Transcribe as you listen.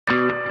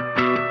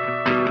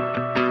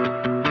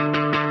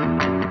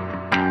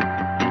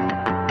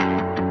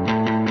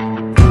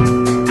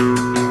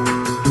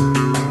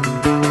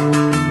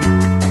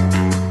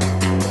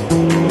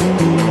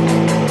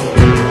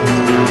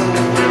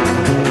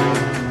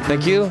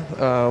Thank you.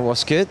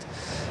 Was good.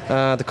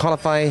 The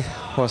qualifying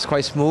was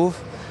quite smooth,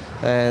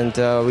 and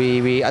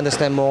we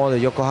understand more the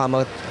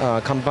Yokohama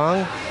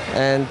compound,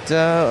 and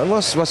it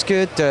was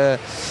good.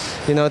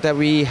 You know that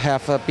we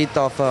have a bit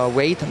of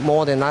weight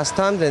more than last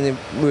time, then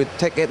we would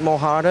take it more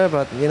harder.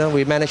 But you know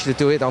we managed to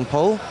do it on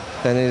pole.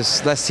 Then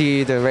let's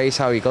see the race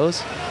how it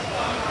goes.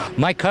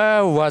 My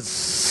car was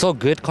so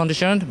good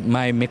condition.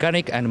 My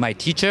mechanic and my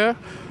teacher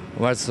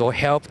was so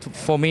helped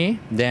for me.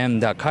 Then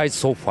the car is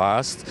so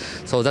fast,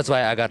 so that's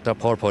why I got the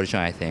pole position.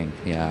 I think,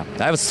 yeah,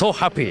 I was so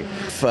happy.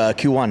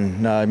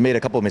 Q1 made a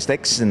couple of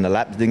mistakes in the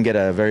lap. Didn't get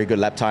a very good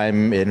lap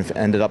time. It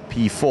ended up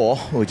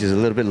P4, which is a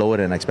little bit lower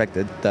than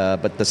expected.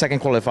 But the second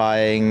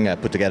qualifying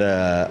put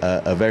together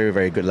a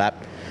very good lap.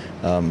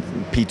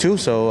 P2,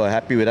 so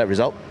happy with that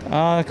result.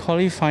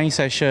 Qualifying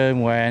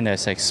session went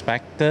as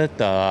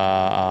expected.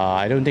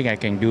 I don't think I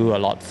can do a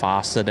lot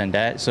faster than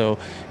that. So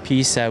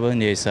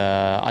P7 is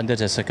under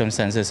the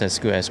circumstances as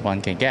good as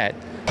one can get.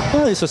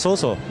 Well, it's a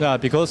so-so, yeah,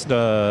 because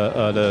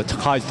the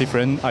car is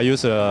different. I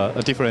use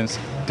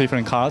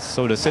different cars,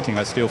 so the setting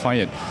I still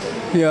find it.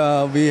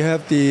 Yeah, we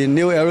have the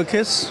new aero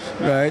kits,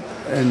 right,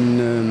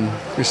 and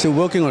we're still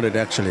working on it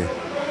actually.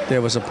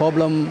 There was a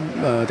problem.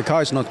 The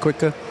car is not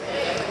quicker.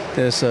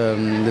 There's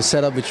the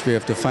setup which we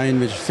have to find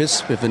which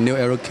fits with the new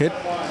aero kit.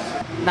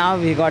 Now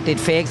we got it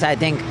fixed. I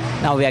think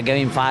now we are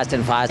going fast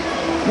and fast.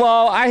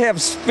 Well, I have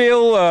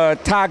few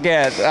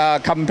target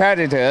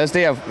competitors.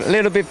 They are a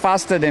little bit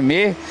faster than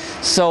me.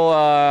 So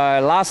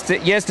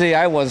yesterday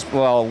I was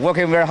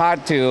working very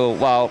hard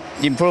to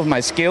improve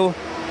my skill,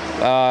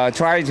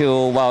 try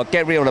to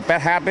get rid of the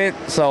bad habit.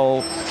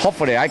 So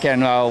hopefully I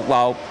can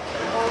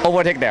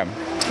overtake them.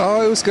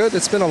 Oh, it was good.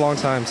 It's been a long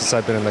time since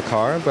I've been in the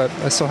car, but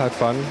I still had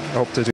fun. I hope to do